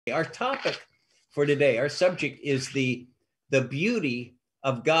Our topic for today, our subject is the beauty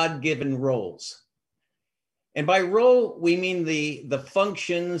of God-given roles. And by role, we mean the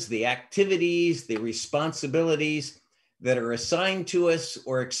functions, the activities, the responsibilities that are assigned to us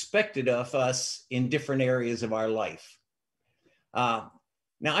or expected of us in different areas of our life. Now,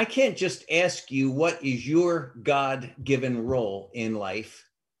 I can't just ask you what is your God-given role in life,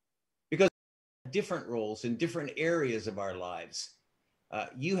 because different roles in different areas of our lives.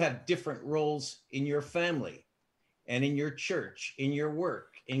 You have different roles in your family and in your church, in your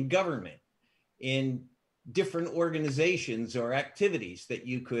work, in government, in different organizations or activities that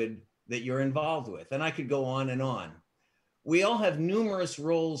you're involved with. And I could go on and on. We all have numerous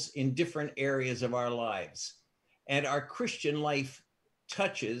roles in different areas of our lives, and our Christian life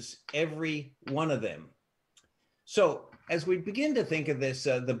touches every one of them. So as we begin to think of this,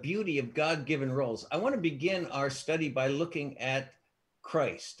 the beauty of God-given roles, I want to begin our study by looking at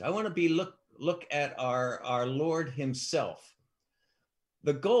Christ. I want to look at our Lord himself.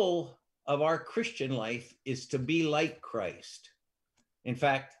 The goal of our Christian life is to be like Christ. In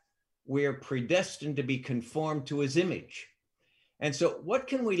fact, we're predestined to be conformed to his image. And so what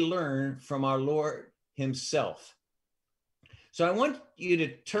can we learn from our Lord himself? So I want you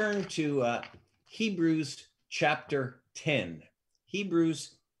to turn to Hebrews chapter 10.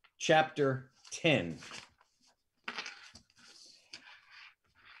 Hebrews chapter 10.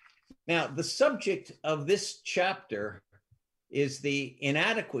 Now, the subject of this chapter is the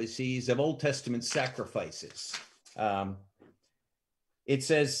inadequacies of Old Testament sacrifices. It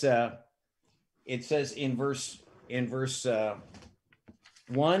says in verse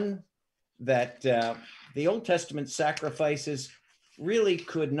 1 that the Old Testament sacrifices really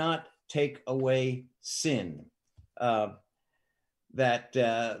could not take away sin. That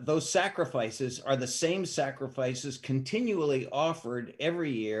those sacrifices are the same sacrifices continually offered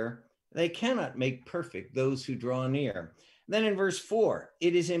every year. They cannot make perfect those who draw near. Then in verse 4,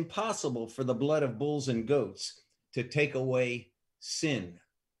 it is impossible for the blood of bulls and goats to take away sin.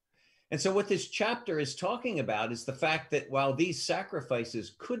 And so what this chapter is talking about is the fact that while these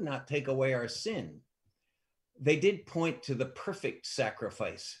sacrifices could not take away our sin, they did point to the perfect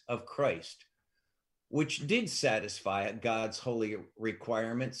sacrifice of Christ, which did satisfy God's holy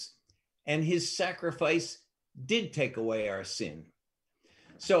requirements, and his sacrifice did take away our sin.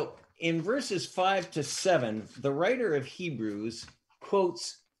 So in verses 5 to 7, the writer of Hebrews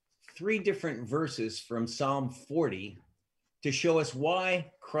quotes 3 different verses from Psalm 40 to show us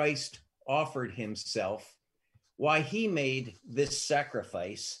why Christ offered himself, why he made this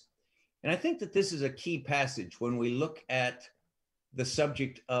sacrifice. And I think that this is a key passage when we look at the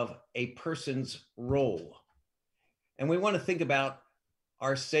subject of a person's role. And we want to think about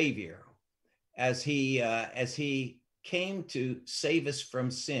our Savior as he came to save us from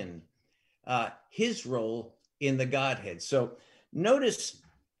sin, his role in the Godhead. So notice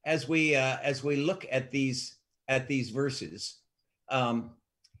as we look at these verses,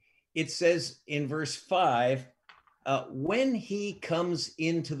 it says in verse 5, when he comes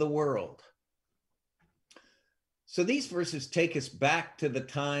into the world. So these verses take us back to the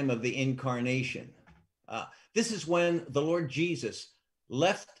time of the incarnation. This is when the Lord Jesus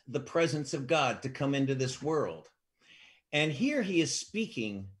left the presence of God to come into this world. And here he is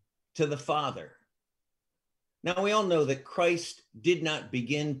speaking to the Father. Now, we all know that Christ did not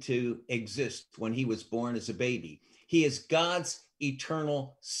begin to exist when he was born as a baby. He is God's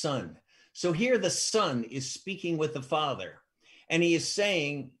eternal Son. So here the Son is speaking with the Father, and he is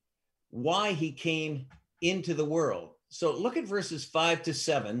saying why he came into the world. So look at verses 5 to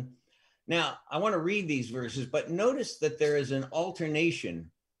 7. Now, I want to read these verses, but notice that there is an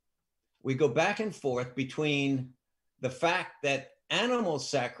alternation. We go back and forth between the fact that animal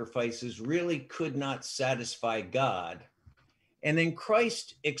sacrifices really could not satisfy God, and then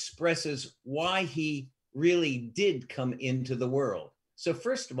Christ expresses why he really did come into the world. So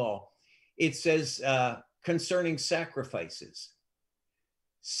first of all, it says concerning sacrifices,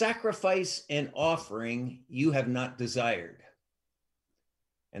 sacrifice and offering you have not desired.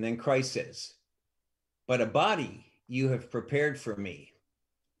 And then Christ says, but a body you have prepared for me.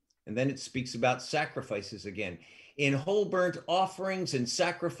 And then it speaks about sacrifices again. In whole burnt offerings and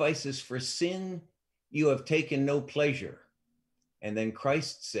sacrifices for sin, you have taken no pleasure. And then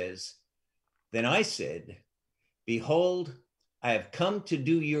Christ says, then I said, behold, I have come to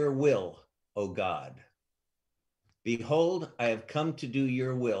do your will, O God. Behold, I have come to do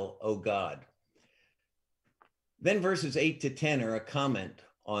your will, O God. Then verses 8 to 10 are a comment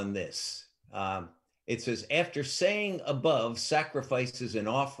on this. It says, after saying above sacrifices and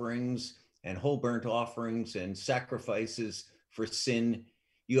offerings and whole burnt offerings and sacrifices for sin,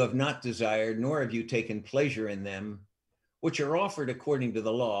 you have not desired, nor have you taken pleasure in them, which are offered according to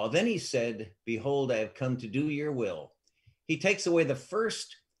the law. Then he said, behold, I have come to do your will. He takes away the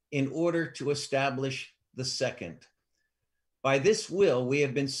first in order to establish the second. By this will, we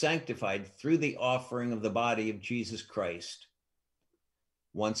have been sanctified through the offering of the body of Jesus Christ,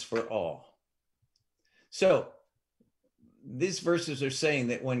 once for all. So these verses are saying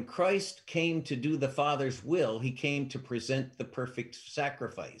that when Christ came to do the Father's will, he came to present the perfect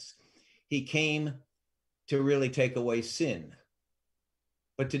sacrifice. He came to really take away sin.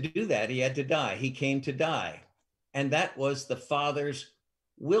 But to do that, he had to die. He came to die. And that was the Father's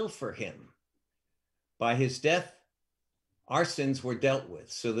will for him. By his death, our sins were dealt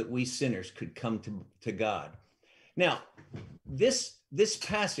with so that we sinners could come to God. Now, this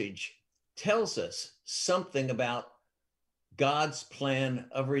passage tells us something about God's plan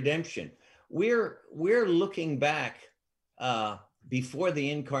of redemption. We're looking back before the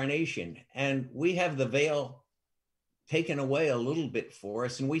incarnation, and we have the veil taken away a little bit for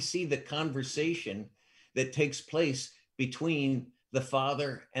us, and we see the conversation that takes place between the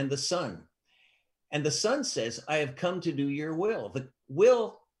Father and the Son. And the Son says, I have come to do your will. The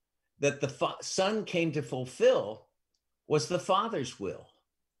will that the Son came to fulfill was the Father's will.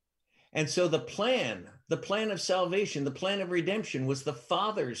 And so the plan of salvation, the plan of redemption was the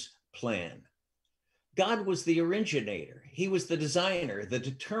Father's plan. God was the originator. He was the designer, the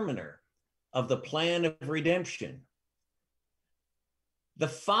determiner of the plan of redemption. The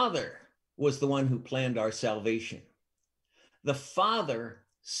Father was the one who planned our salvation. The Father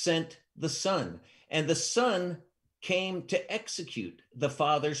sent the Son, and the Son came to execute the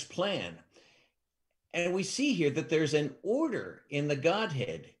Father's plan. And we see here that there's an order in the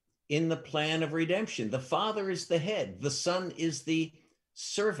Godhead in the plan of redemption. The Father is the head, the Son is the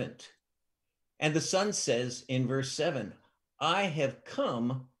servant. And the Son says in verse 7, I have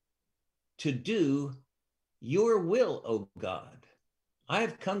come to do your will, O God. I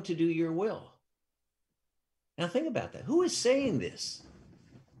have come to do your will. Now think about that. Who is saying this?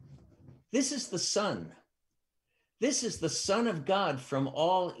 This is the Son. This is the Son of God from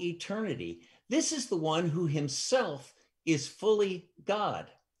all eternity. This is the one who himself is fully God.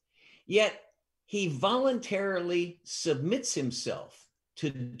 Yet he voluntarily submits himself to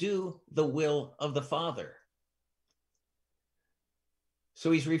do the will of the Father.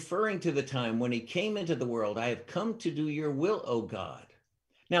 So he's referring to the time when he came into the world. I have come to do your will, O God.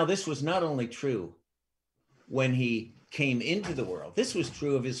 Now, this was not only true when he came into the world. This was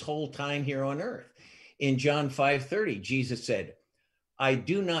true of his whole time here on earth. In John 5:30, Jesus said, I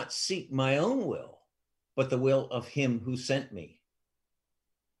do not seek my own will, but the will of him who sent me.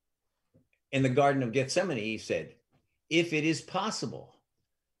 In the Garden of Gethsemane, he said, if it is possible,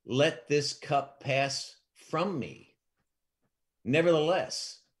 let this cup pass from me.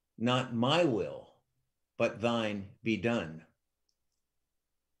 Nevertheless, not my will, but thine be done.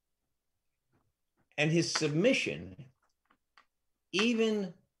 And his submission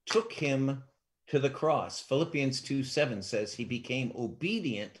even took him to the cross. Philippians 2:7 says he became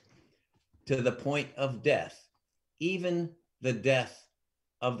obedient to the point of death, even the death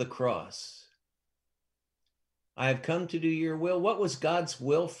of the cross. I have come to do your will. What was God's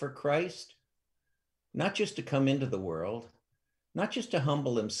will for Christ? Not just to come into the world, not just to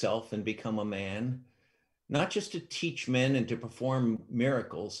humble himself and become a man, not just to teach men and to perform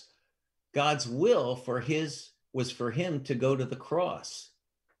miracles. God's will was for him to go to the cross,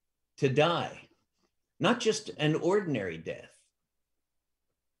 to die, not just an ordinary death.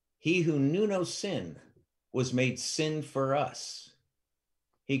 He who knew no sin was made sin for us.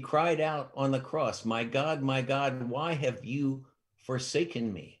 He cried out on the cross, my God, why have you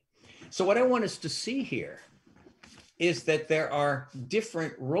forsaken me? So what I want us to see here is that there are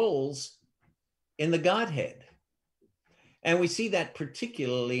different roles in the Godhead. And we see that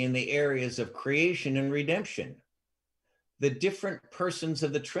particularly in the areas of creation and redemption. The different persons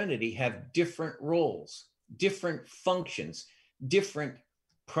of the Trinity have different roles, different functions, different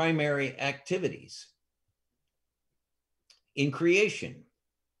primary activities. In creation,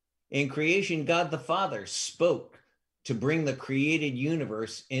 God the Father spoke to bring the created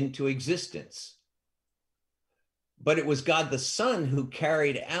universe into existence. But it was God the Son who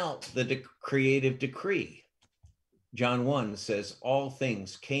carried out the creative decree. John 1 says, all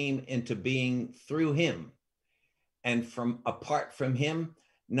things came into being through him, and apart from him,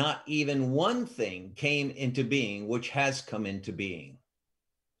 not even one thing came into being which has come into being.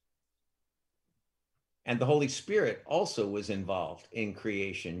 And the Holy Spirit also was involved in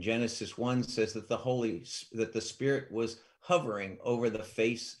creation. Genesis 1 says that the Spirit was hovering over the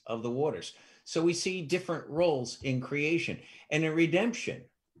face of the waters. So we see different roles in creation. And in redemption,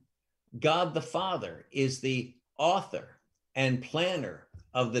 God the Father is the author and planner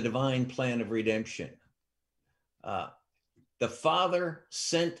of the divine plan of redemption. The Father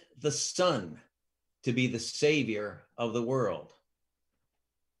sent the Son to be the Savior of the world.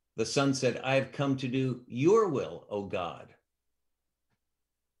 The Son said, I have come to do your will, O God.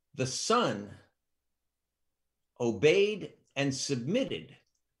 The Son obeyed and submitted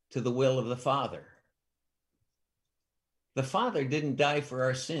to the will of the Father. The Father didn't die for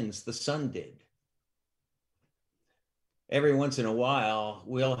our sins, the Son did. Every once in a while,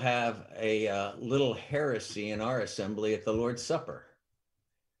 we'll have a little heresy in our assembly at the Lord's Supper.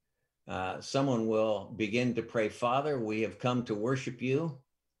 Someone will begin to pray, Father, we have come to worship you.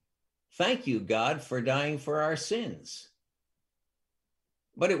 Thank you, God, for dying for our sins.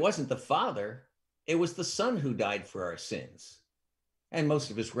 But it wasn't the Father, it was the Son who died for our sins. And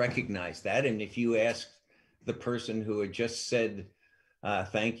most of us recognize that. And if you ask the person who had just said,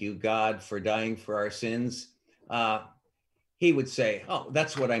 thank you, God, for dying for our sins, he would say, oh,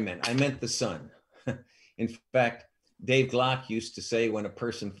 that's what I meant. I meant the Son. In fact, Dave Glock used to say when a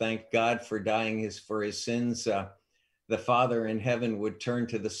person thanked God for dying for his sins, the Father in heaven would turn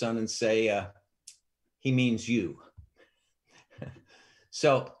to the Son and say, he means you.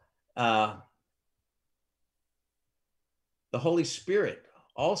 So the Holy Spirit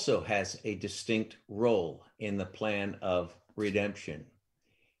also has a distinct role in the plan of redemption.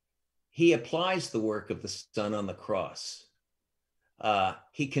 He applies the work of the Son on the cross.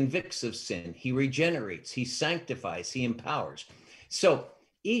 He convicts of sin, he regenerates, he sanctifies, he empowers. So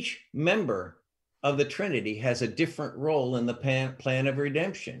each member of the Trinity has a different role in the plan of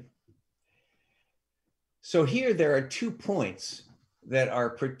redemption. So here there are 2 points that are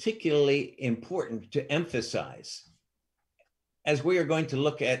particularly important to emphasize as we are going to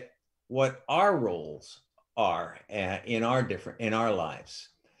look at what our roles are in our lives.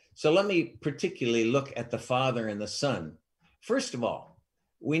 So let me particularly look at the Father and the Son. First of all,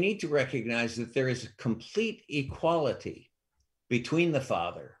 we need to recognize that there is a complete equality between the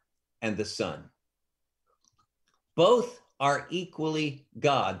Father and the Son. Both are equally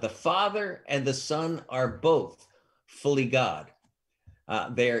God. The Father and the Son are both fully God.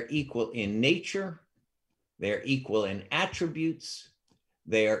 They are equal in nature. They are equal in attributes.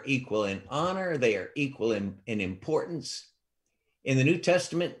 They are equal in honor. They are equal in importance. In the New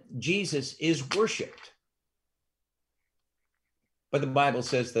Testament, Jesus is worshiped. But the Bible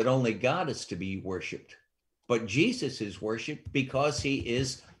says that only God is to be worshiped. But Jesus is worshiped because he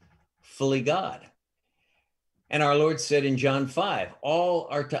is fully God. And our Lord said in John 5, all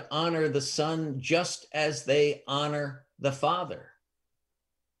are to honor the Son just as they honor the Father.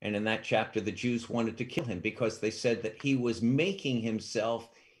 And in that chapter, the Jews wanted to kill him because they said that he was making himself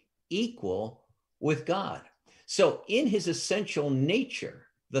equal with God. So in his essential nature,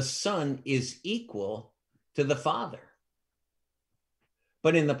 the Son is equal to the Father.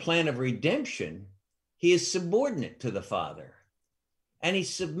 But in the plan of redemption, he is subordinate to the Father, and he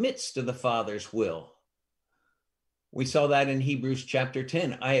submits to the Father's will. We saw that in Hebrews chapter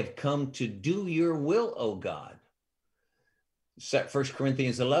 10. I have come to do your will, O God. 1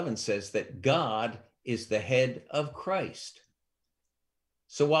 Corinthians 11 says that God is the head of Christ.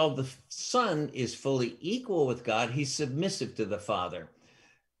 So while the Son is fully equal with God, he's submissive to the Father.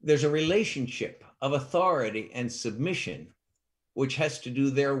 There's a relationship of authority and submission, which has to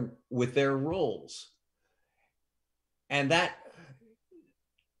do with their roles. And that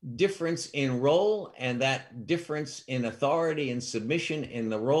difference in role and that difference in authority and submission in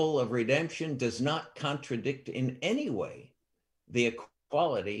the role of redemption does not contradict in any way the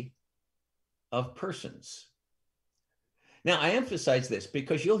equality of persons. Now, I emphasize this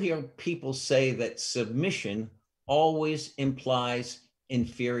because you'll hear people say that submission always implies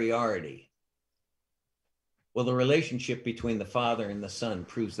inferiority. Well, the relationship between the Father and the Son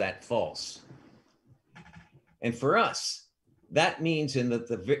proves that false. And for us, that means in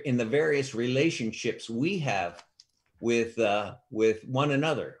the various relationships we have with one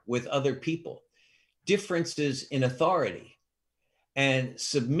another, with other people, differences in authority and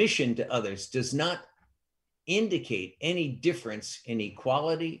submission to others does not indicate any difference in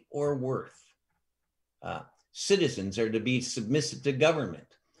equality or worth. Citizens are to be submissive to government,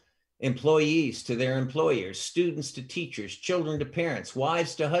 employees to their employers, students to teachers, children to parents,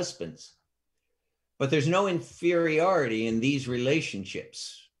 wives to husbands. But there's no inferiority in these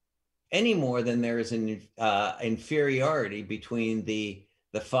relationships any more than there is an inferiority between the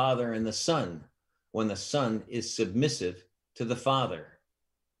Father and the Son when the Son is submissive to the Father.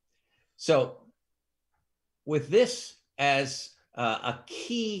 So with this as a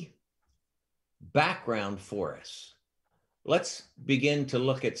key background for us, let's begin to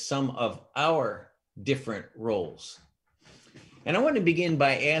look at some of our different roles. And I want to begin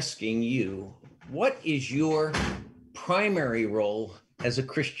by asking you, what is your primary role as a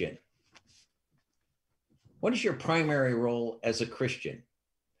Christian? What is your primary role as a Christian?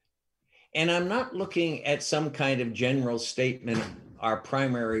 And I'm not looking at some kind of general statement, our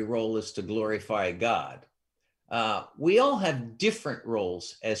primary role is to glorify God. We all have different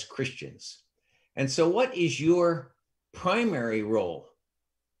roles as Christians. And so what is your primary role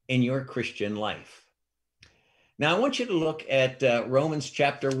in your Christian life? Now, I want you to look at Romans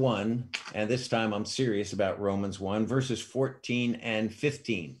chapter 1, and this time I'm serious about Romans 1, verses 14 and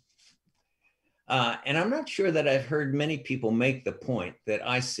 15. And I'm not sure that I've heard many people make the point that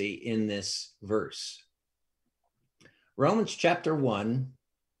I see in this verse. Romans chapter 1,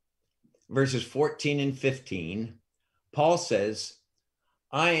 verses 14 and 15, Paul says,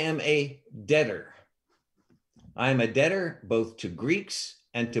 I am a debtor. I am a debtor both to Greeks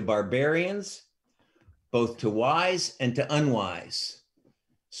and to barbarians, both to wise and to unwise.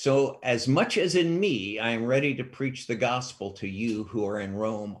 So as much as in me, I am ready to preach the gospel to you who are in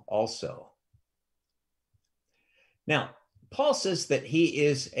Rome also. Now, Paul says that he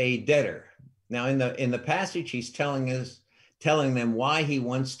is a debtor. Now, in the passage, he's telling them why he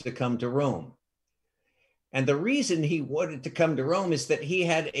wants to come to Rome. And the reason he wanted to come to Rome is that he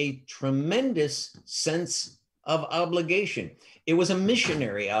had a tremendous sense of obligation. It was a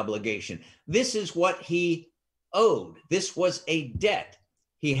missionary obligation. This is what he owed. This was a debt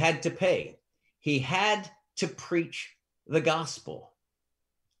he had to pay. He had to preach the gospel.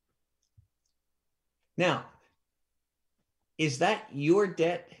 Now, is that your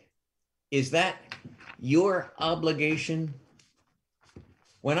debt? Is that your obligation?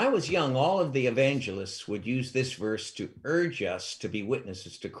 When I was young, all of the evangelists would use this verse to urge us to be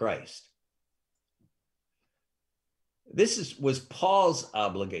witnesses to Christ. This was Paul's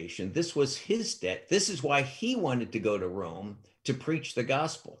obligation. This was his debt. This is why he wanted to go to Rome to preach the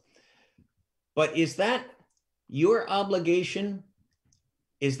gospel. But is that your obligation?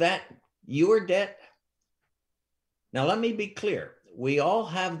 Is that your debt? Now, let me be clear. We all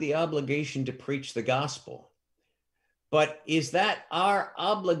have the obligation to preach the gospel. But is that our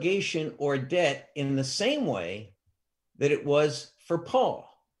obligation or debt in the same way that it was for Paul?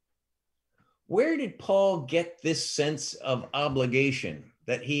 Where did Paul get this sense of obligation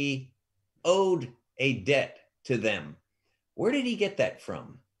that he owed a debt to them? Where did he get that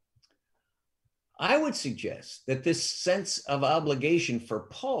from? I would suggest that this sense of obligation for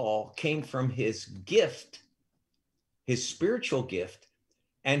Paul came from his gift, his spiritual gift,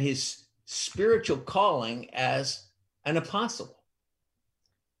 and his spiritual calling as an apostle.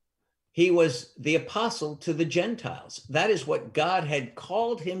 He was the apostle to the Gentiles. That is what God had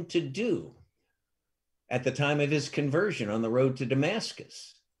called him to do at the time of his conversion on the road to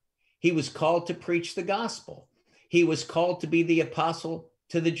Damascus. He was called to preach the gospel. He was called to be the apostle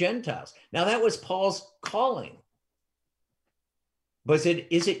to the Gentiles. Now, that was Paul's calling. But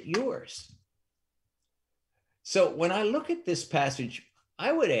is it yours? So when I look at this passage,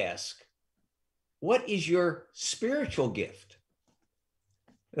 I would ask, what is your spiritual gift?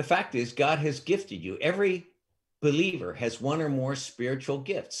 The fact is, God has gifted you. Every believer has one or more spiritual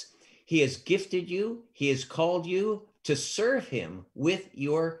gifts. He has gifted you. He has called you to serve him with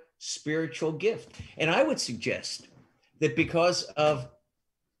your spiritual gift. And I would suggest that because of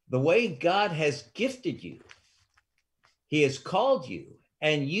the way God has gifted you, he has called you,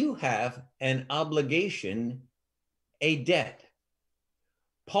 and you have an obligation, a debt.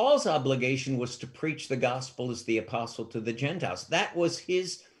 Paul's obligation was to preach the gospel as the apostle to the Gentiles. That was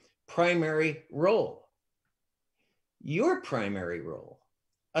his primary role. Your primary role,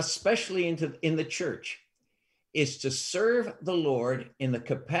 especially in the church, is to serve the Lord in the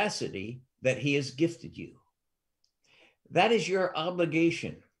capacity that he has gifted you. That is your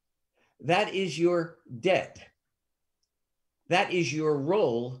obligation. That is your debt. That is your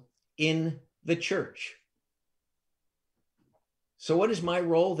role in the church. So what is my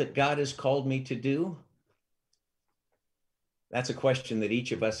role that God has called me to do? That's a question that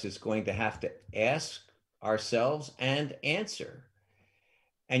each of us is going to have to ask ourselves and answer.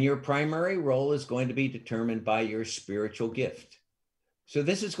 And your primary role is going to be determined by your spiritual gift. So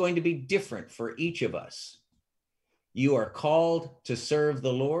this is going to be different for each of us. You are called to serve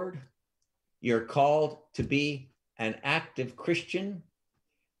the Lord. You're called to be an active Christian.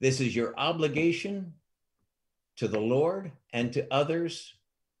 This is your obligation to the Lord and to others.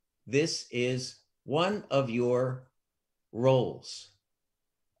 This is one of your roles.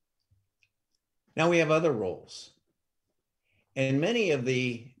 Now we have other roles. And many of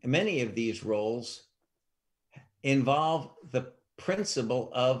these roles involve the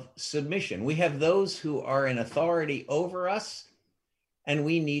principle of submission. We have those who are in authority over us, and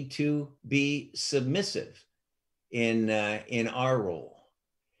we need to be submissive in our role.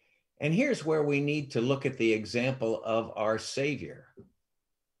 And here's where we need to look at the example of our Savior.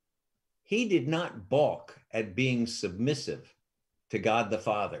 He did not balk at being submissive to God the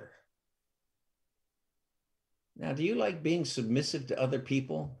Father. Now, do you like being submissive to other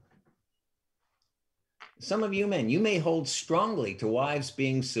people? Some of you men, you may hold strongly to wives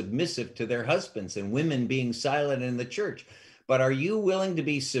being submissive to their husbands and women being silent in the church. But are you willing to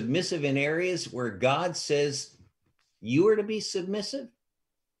be submissive in areas where God says you are to be submissive?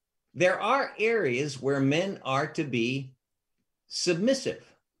 There are areas where men are to be submissive.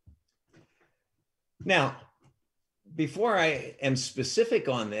 Now, before I am specific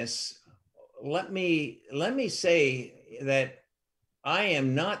on this, let me say that I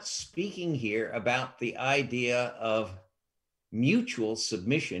am not speaking here about the idea of mutual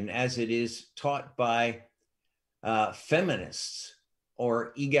submission as it is taught by feminists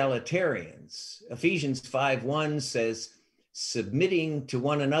or egalitarians. Ephesians 5:1 says, submitting to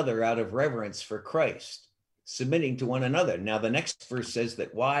one another out of reverence for Christ, submitting to one another. Now, the next verse says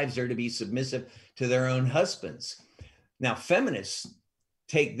that wives are to be submissive to their own husbands. Now, feminists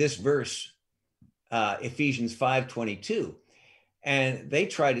take this verse, Ephesians 5:22, and they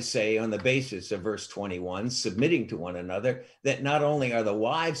try to say on the basis of verse 21, submitting to one another, that not only are the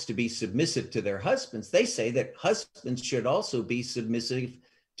wives to be submissive to their husbands, they say that husbands should also be submissive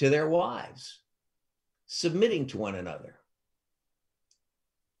to their wives, submitting to one another.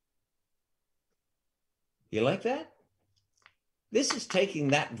 You like that? This is taking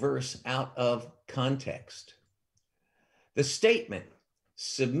that verse out of context. The statement,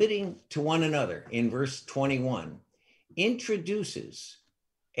 submitting to one another in verse 21, introduces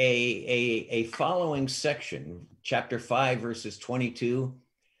a following section, chapter 5, verses 22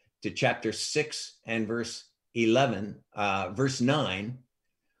 to chapter 6 and verse 9,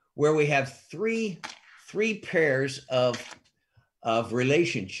 where we have three pairs of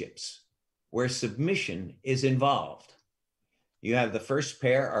relationships where submission is involved. You have the first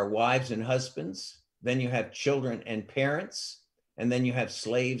pair are wives and husbands, then you have children and parents, and then you have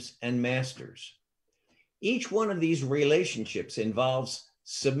slaves and masters. Each one of these relationships involves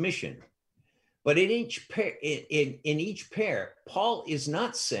submission. But in each pair, Paul is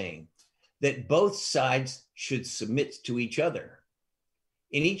not saying that both sides should submit to each other.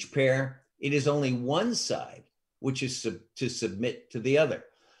 In each pair, it is only one side which is to submit to the other.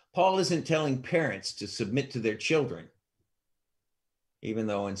 Paul isn't telling parents to submit to their children, even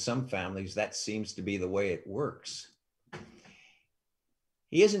though in some families that seems to be the way it works.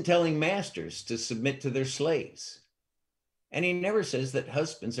 He isn't telling masters to submit to their slaves. And he never says that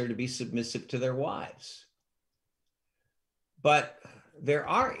husbands are to be submissive to their wives. But there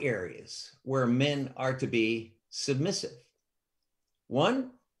are areas where men are to be submissive.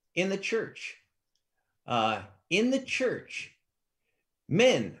 One, in the church. In the church,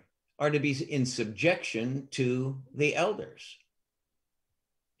 men are to be in subjection to the elders.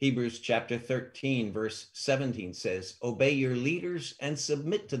 Hebrews chapter 13, verse 17 says, obey your leaders and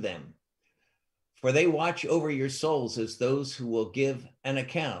submit to them, for they watch over your souls as those who will give an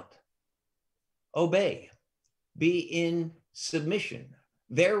account. Obey, be in submission.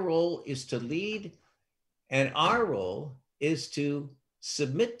 Their role is to lead, and our role is to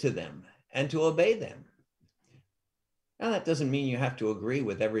submit to them and to obey them. Now, that doesn't mean you have to agree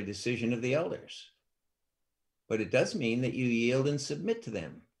with every decision of the elders, but it does mean that you yield and submit to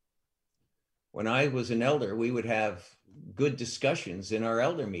them. When I was an elder, we would have good discussions in our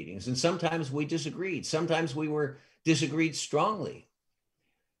elder meetings, and sometimes we disagreed. Sometimes we were disagreed strongly.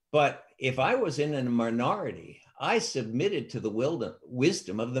 But if I was in a minority, I submitted to the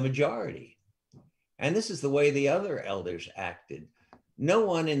wisdom of the majority. And this is the way the other elders acted. No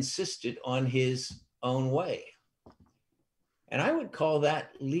one insisted on his own way. And I would call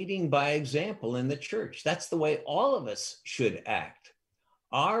that leading by example in the church. That's the way all of us should act.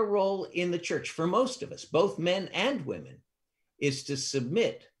 Our role in the church, for most of us, both men and women, is to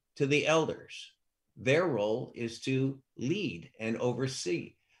submit to the elders. Their role is to lead and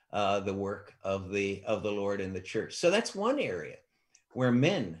oversee the work of the Lord in the church. So that's one area where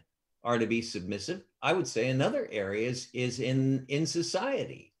men are to be submissive. I would say another area is in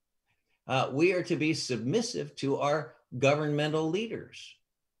society. We are to be submissive to our governmental leaders.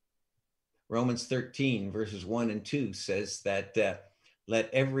 Romans 13, verses 1 and 2 says that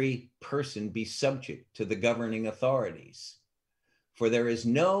let every person be subject to the governing authorities, for there is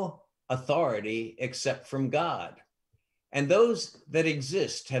no authority except from God, and those that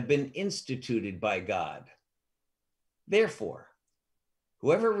exist have been instituted by God. Therefore,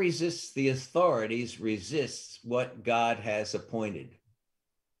 whoever resists the authorities resists what God has appointed.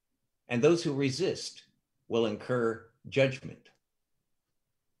 And those who resist will incur judgment.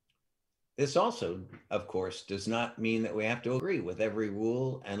 This also, of course, does not mean that we have to agree with every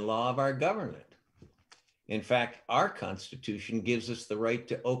rule and law of our government. In fact, our Constitution gives us the right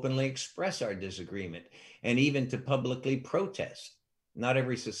to openly express our disagreement and even to publicly protest. Not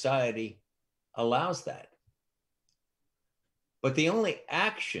every society allows that. But the only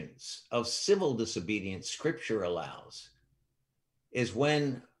actions of civil disobedience Scripture allows is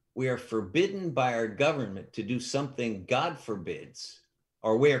when we are forbidden by our government to do something God forbids,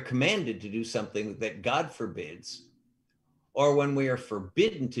 or we are commanded to do something that God forbids, or when we are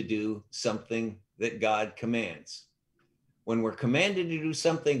forbidden to do something that God commands. When we're commanded to do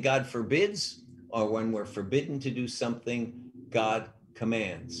something God forbids, or when we're forbidden to do something God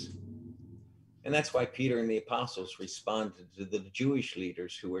commands. And that's why Peter and the apostles responded to the Jewish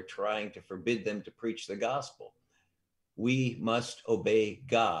leaders who were trying to forbid them to preach the gospel. We must obey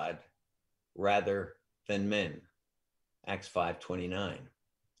God rather than men. Acts 5:29.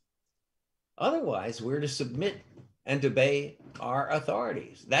 Otherwise, we're to submit and obey our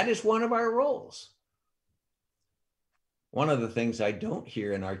authorities. That is one of our roles. One of the things I don't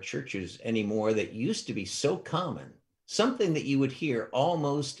hear in our churches anymore that used to be so common, something that you would hear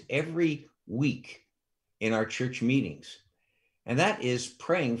almost every week in our church meetings, and that is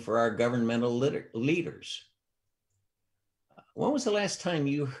praying for our governmental leaders. When was the last time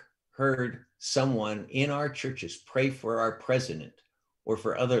you heard someone in our churches pray for our president or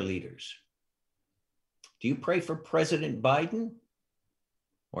for other leaders? Do you pray for President Biden?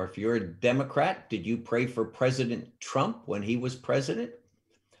 Or if you're a Democrat, did you pray for President Trump when he was president?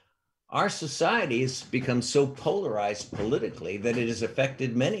 Our society has become so polarized politically that it has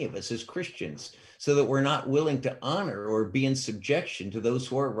affected many of us as Christians, so that we're not willing to honor or be in subjection to those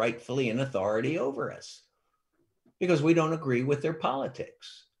who are rightfully in authority over us, because we don't agree with their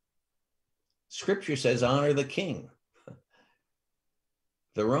politics. Scripture says, honor the king.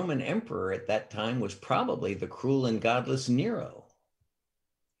 The Roman emperor at that time was probably the cruel and godless Nero.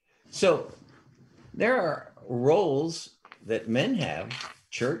 So there are roles that men have,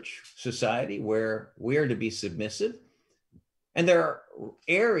 church, society, where we are to be submissive. And there are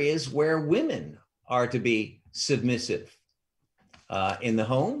areas where women are to be submissive in the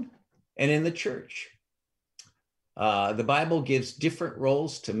home and in the church. The Bible gives different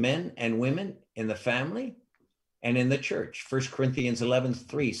roles to men and women in the family and in the church. 1 Corinthians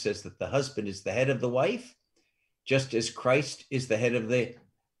 11:3 says that the husband is the head of the wife, just as Christ is the head of the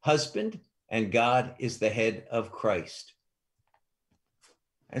husband, and God is the head of Christ.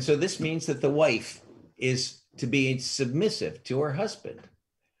 And so this means that the wife is to be submissive to her husband.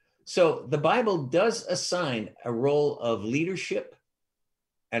 So the Bible does assign a role of leadership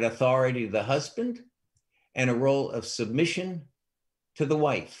and authority to the husband and a role of submission to the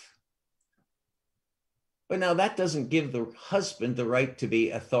wife. But now that doesn't give the husband the right to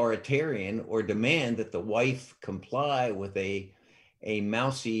be authoritarian or demand that the wife comply with a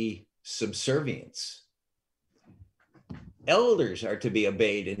mousy subservience. Elders are to be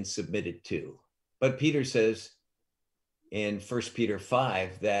obeyed and submitted to. But Peter says in 1 Peter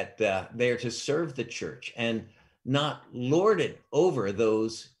 5 that they are to serve the church and not lord it over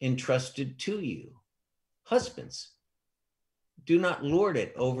those entrusted to you. Husbands, do not lord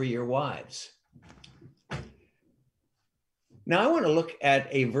it over your wives. Now I want to look at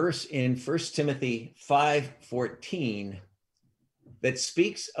a verse in 1 Timothy 5:14 that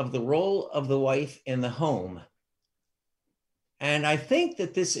speaks of the role of the wife in the home. And I think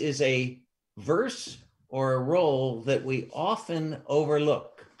that this is a verse or a role that we often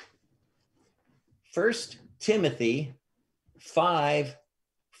overlook. 1 Timothy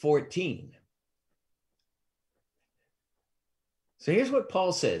 5:14. So here's what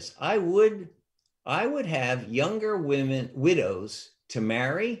Paul says. I would have younger widows to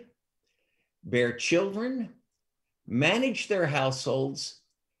marry, bear children, manage their households,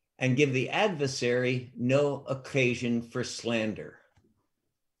 and give the adversary no occasion for slander.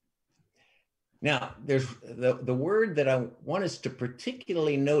 Now, there's the word that I want us to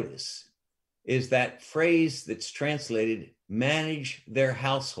particularly notice is that phrase that's translated, manage their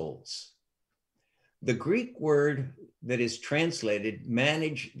households. The Greek word that is translated,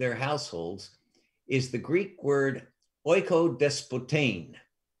 manage their households, is the Greek word oikodespotein.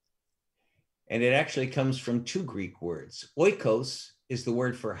 And it actually comes from two Greek words. Oikos is the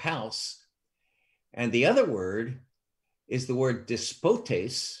word for house, and the other word is the word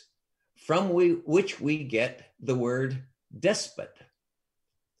despotes, from which we get the word despot.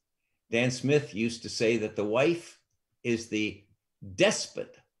 Dan Smith used to say that the wife is the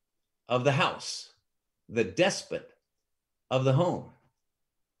despot of the house, the despot of the home.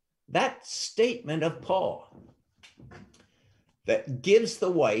 That statement of Paul that gives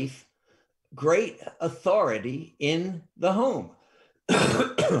the wife great authority in the home.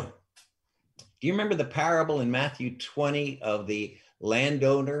 Do you remember the parable in Matthew 20 of the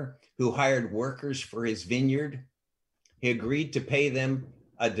landowner who hired workers for his vineyard? He agreed to pay them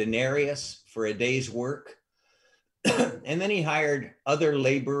a denarius for a day's work. And then he hired other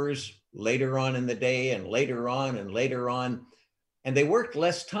laborers later on in the day and later on and later on. And they worked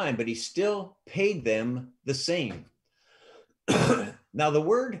less time, but he still paid them the same. Now, the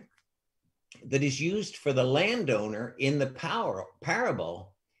word that is used for the landowner in the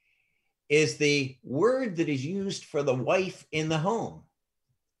parable is the word that is used for the wife in the home.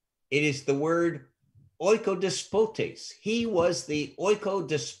 It is the word oikodespotes. He was the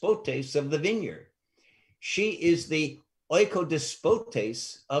oikodespotes of the vineyard. She is the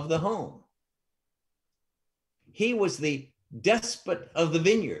oikodespotes of the home. He was the despot of the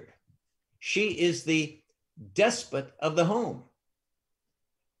vineyard. She is the despot of the home.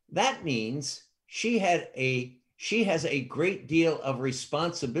 That means she has a great deal of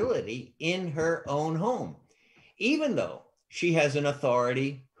responsibility in her own home, even though she has an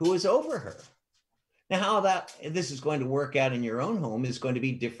authority who is over her. Now, how this is going to work out in your own home is going to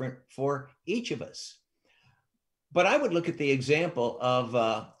be different for each of us. But I would look at the example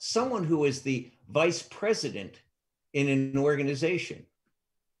of someone who is the vice president in an organization.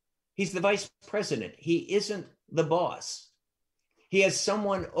 He's the vice president. He isn't the boss. He has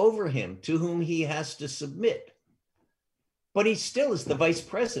someone over him to whom he has to submit. But he still is the vice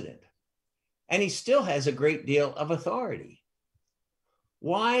president, and he still has a great deal of authority.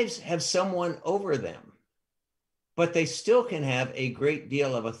 Wives have someone over them, but they still can have a great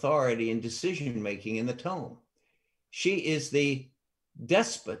deal of authority and decision-making in the home. She is the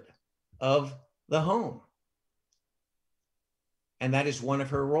despot of the home. And that is one of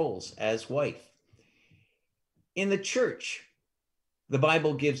her roles as wife. In the church, the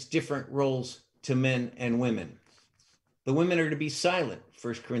Bible gives different roles to men and women. The women are to be silent,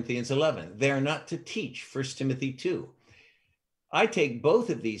 1 Corinthians 11. They are not to teach, 1 Timothy 2. I take both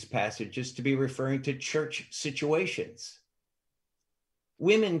of these passages to be referring to church situations.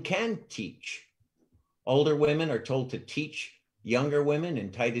 Women can teach. Older women are told to teach younger women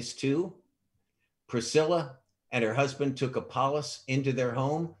in Titus 2. Priscilla and her husband took Apollos into their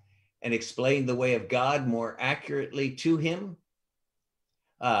home and explained the way of God more accurately to him.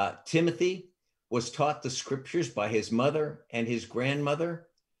 Timothy was taught the scriptures by his mother and his grandmother.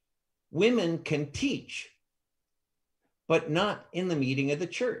 Women can teach, but not in the meeting of the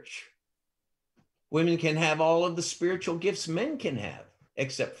church. Women can have all of the spiritual gifts men can have,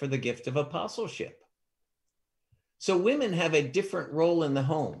 except for the gift of apostleship. So women have a different role in the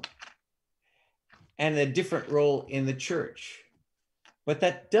home and a different role in the church. But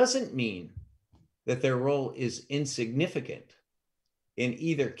that doesn't mean that their role is insignificant in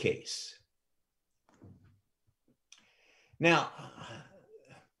either case. Now,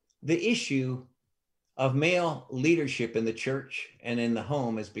 the issue of male leadership in the church and in the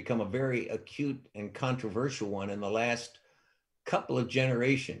home has become a very acute and controversial one in the last couple of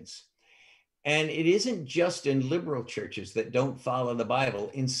generations. And it isn't just in liberal churches that don't follow the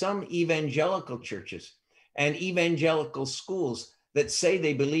Bible. In some evangelical churches and evangelical schools that say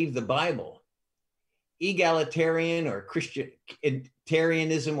they believe the Bible, egalitarian or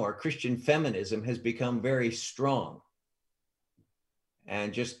Christianitarianism or Christian feminism has become very strong.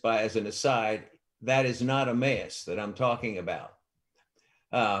 And just as an aside, that is not Emmaus that I'm talking about.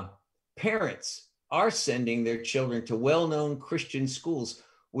 Parents are sending their children to well-known Christian schools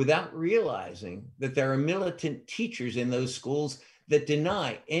without realizing that there are militant teachers in those schools that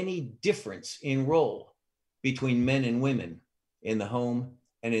deny any difference in role between men and women in the home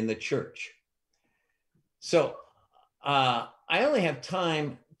and in the church. So I only have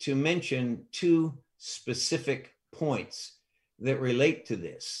time to mention two specific points that relate to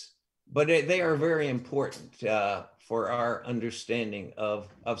this, but they are very important for our understanding of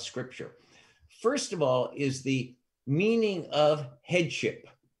Scripture. First of all is the meaning of headship.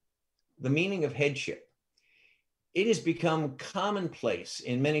 The meaning of headship. It has become commonplace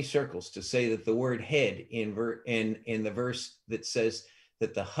in many circles to say that the word head in the verse that says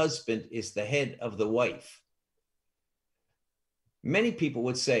that the husband is the head of the wife. Many people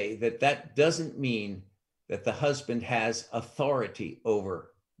would say that that doesn't mean that the husband has authority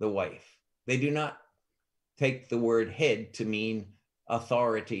over the wife. They do not take the word head to mean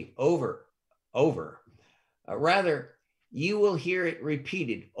authority over. Rather, you will hear it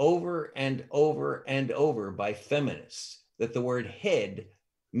repeated over and over and over by feminists that the word head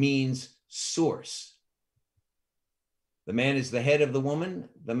means source. The man is the head of the woman.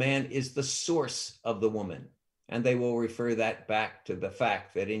 The man is the source of the woman. And they will refer that back to the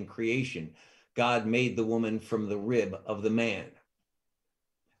fact that in creation, God made the woman from the rib of the man.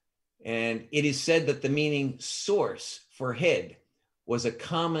 And it is said that the meaning source for head was a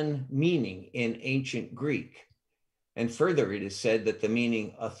common meaning in ancient Greek. And further, it is said that the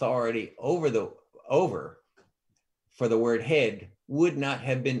meaning authority over for the word head would not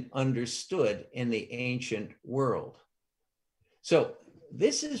have been understood in the ancient world. So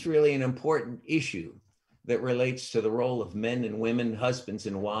this is really an important issue that relates to the role of men and women, husbands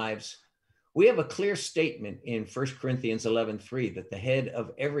and wives. We have a clear statement in 1 Corinthians 11:3 that the head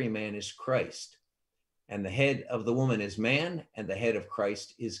of every man is Christ, and the head of the woman is man, and the head of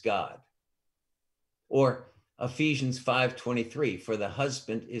Christ is God. Or Ephesians 5:23, for the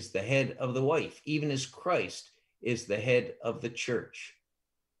husband is the head of the wife, even as Christ is the head of the church.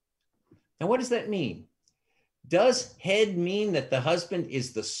 Now, what does that mean? Does head mean that the husband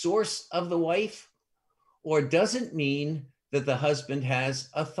is the source of the wife? Or does it mean that the husband has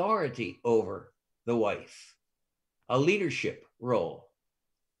authority over the wife, a leadership role?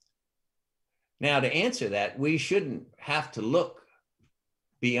 Now, to answer that, we shouldn't have to look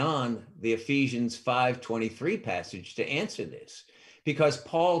beyond the Ephesians 5:23 passage to answer this, because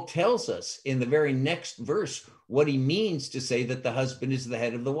Paul tells us in the very next verse what he means to say that the husband is the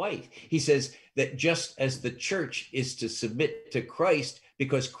head of the wife. He says that just as the church is to submit to Christ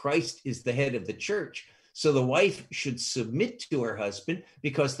because Christ is the head of the church, so the wife should submit to her husband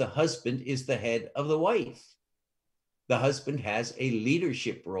because the husband is the head of the wife. The husband has a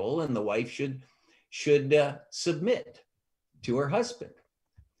leadership role and the wife should submit to her husband.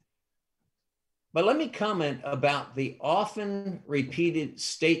 But let me comment about the often repeated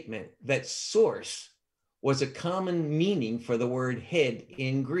statement that source was a common meaning for the word head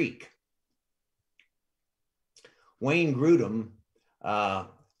in Greek. Wayne Grudem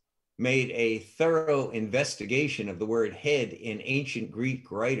made a thorough investigation of the word head in ancient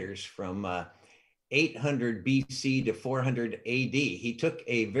Greek writers from 800 BC to 400 AD. He took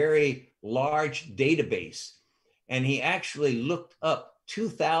a very large database and he actually looked up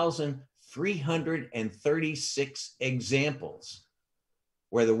 2,336 examples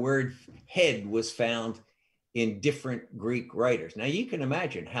where the word head was found in different Greek writers. Now you can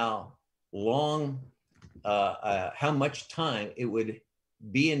imagine how long, how much time it would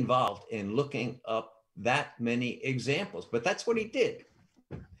be involved in looking up that many examples, but that's what he did.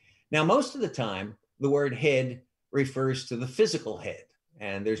 Now, most of the time, the word head refers to the physical head,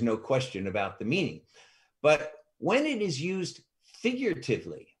 and there's no question about the meaning. But when it is used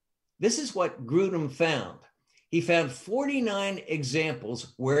figuratively, this is what Grudem found. He found 49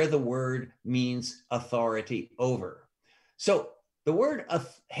 examples where the word means authority over. So the word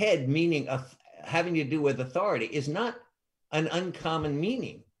head meaning having to do with authority is not an uncommon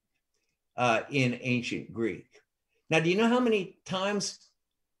meaning in ancient Greek. Now, do you know how many times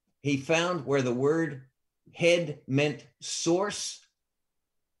he found where the word head meant source?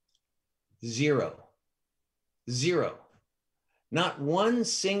 Zero. Not one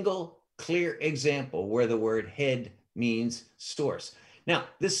single clear example where the word head means source. Now,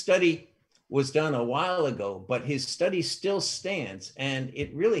 this study was done a while ago, but his study still stands and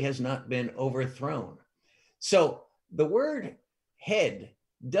it really has not been overthrown. So the word head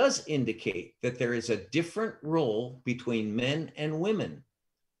does indicate that there is a different role between men and women,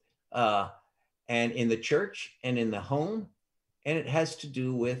 and in the church and in the home, and it has to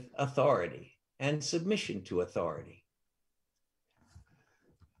do with authority and submission to authority.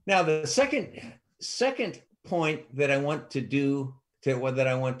 Now, the second point that I want to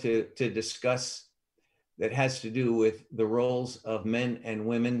discuss that has to do with the roles of men and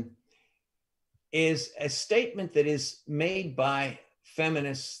women is a statement that is made by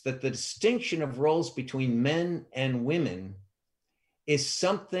feminists that the distinction of roles between men and women is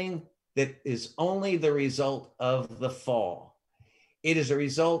something that is only the result of the fall. It is a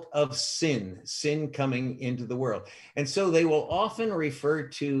result of sin coming into the world. And so they will often refer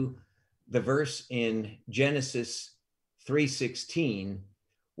to the verse in Genesis 3:16,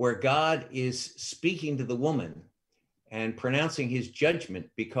 where God is speaking to the woman and pronouncing his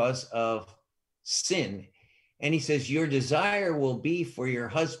judgment because of sin. And he says, your desire will be for your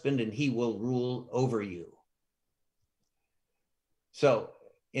husband and he will rule over you. So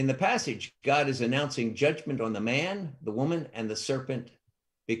in the passage, God is announcing judgment on the man, the woman, and the serpent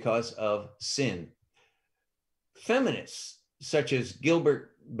because of sin. Feminists such as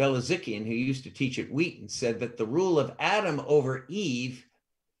Gilbert Belazikian, who used to teach at Wheaton, said that the rule of Adam over Eve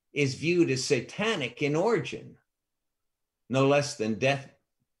is viewed as satanic in origin, no less than death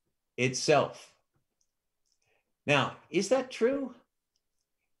itself. Now, is that true?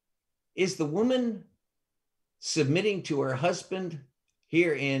 Is the woman submitting to her husband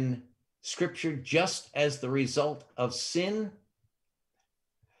here in Scripture just as the result of sin?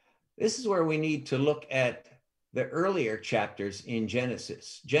 This is where we need to look at the earlier chapters in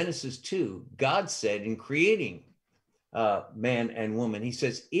Genesis. Genesis 2, God said in creating man and woman, he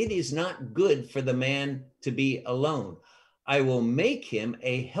says, "It is not good for the man to be alone. I will make him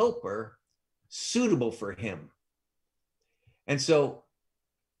a helper suitable for him." And so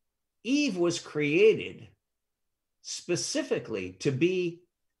Eve was created specifically to be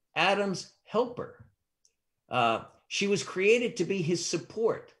Adam's helper. She was created to be his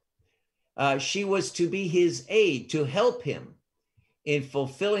support. She was to be his aid, to help him in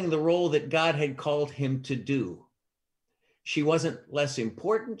fulfilling the role that God had called him to do. She wasn't less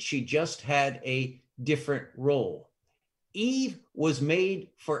important. She just had a different role. Eve was made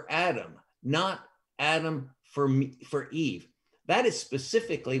for Adam, not Adam for Eve. That is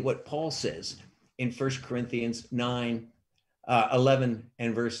specifically what Paul says in 1 Corinthians 11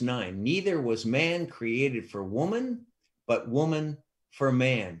 and verse 9. Neither was man created for woman, but woman for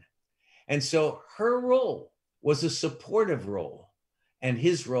man. And so her role was a supportive role, and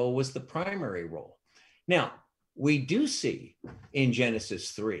his role was the primary role. Now, we do see in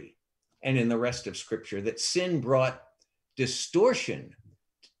Genesis 3 and in the rest of Scripture that sin brought distortion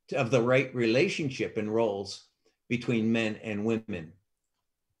of the right relationship and roles between men and women.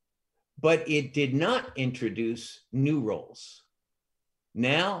 But it did not introduce new roles.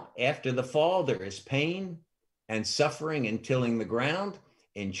 Now, after the fall, there is pain and suffering in tilling the ground,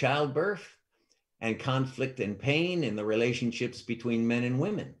 in childbirth, and conflict and pain in the relationships between men and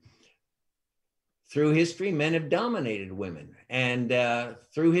women. Through history, men have dominated women, and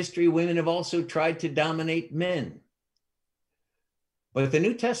through history, women have also tried to dominate men. But the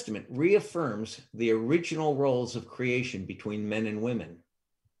New Testament reaffirms the original roles of creation between men and women.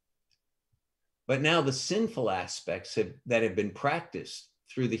 But now the sinful aspects that have been practiced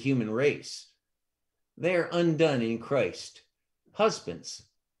through the human race, they are undone in Christ. Husbands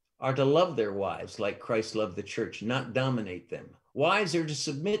are to love their wives like Christ loved the church, not dominate them. Wives are to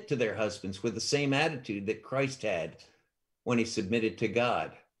submit to their husbands with the same attitude that Christ had when he submitted to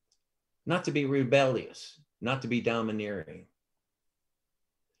God, not to be rebellious, not to be domineering.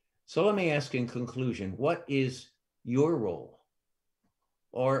 So let me ask in conclusion, what is your role?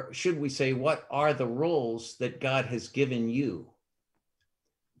 Or should we say, what are the roles that God has given you?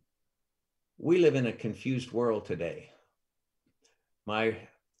 We live in a confused world today. My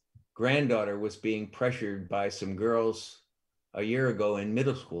granddaughter was being pressured by some girls a year ago in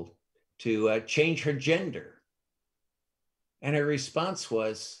middle school to change her gender. And her response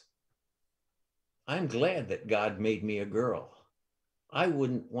was, "I'm glad that God made me a girl. I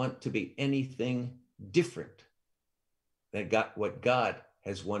wouldn't want to be anything different than what God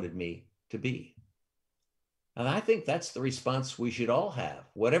has wanted me to be." And I think that's the response we should all have,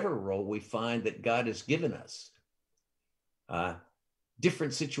 whatever role we find that God has given us.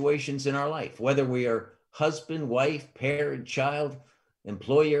 Different situations in our life, whether we are husband, wife, parent, child,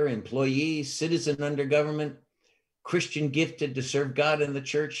 employer, employee, citizen under government, Christian gifted to serve God in the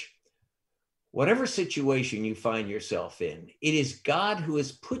church, whatever situation you find yourself in, it is God who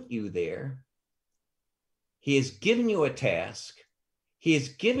has put you there. He has given you a task. He has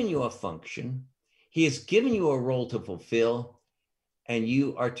given you a function. He has given you a role to fulfill, and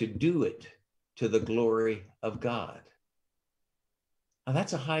you are to do it to the glory of God. Now,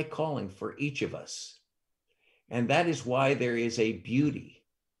 that's a high calling for each of us. And that is why there is a beauty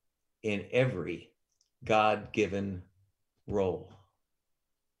in every God-given role.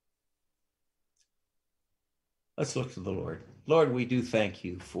 Let's look to the Lord. Lord, we do thank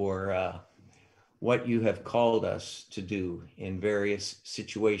you for what you have called us to do in various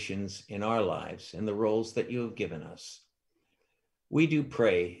situations in our lives and the roles that you have given us. We do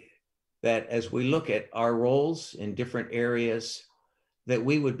pray that as we look at our roles in different areas, that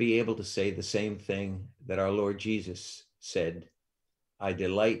we would be able to say the same thing that our Lord Jesus said, "I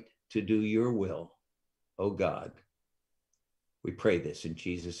delight to do your will, O God." We pray this in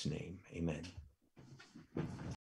Jesus' name. Amen.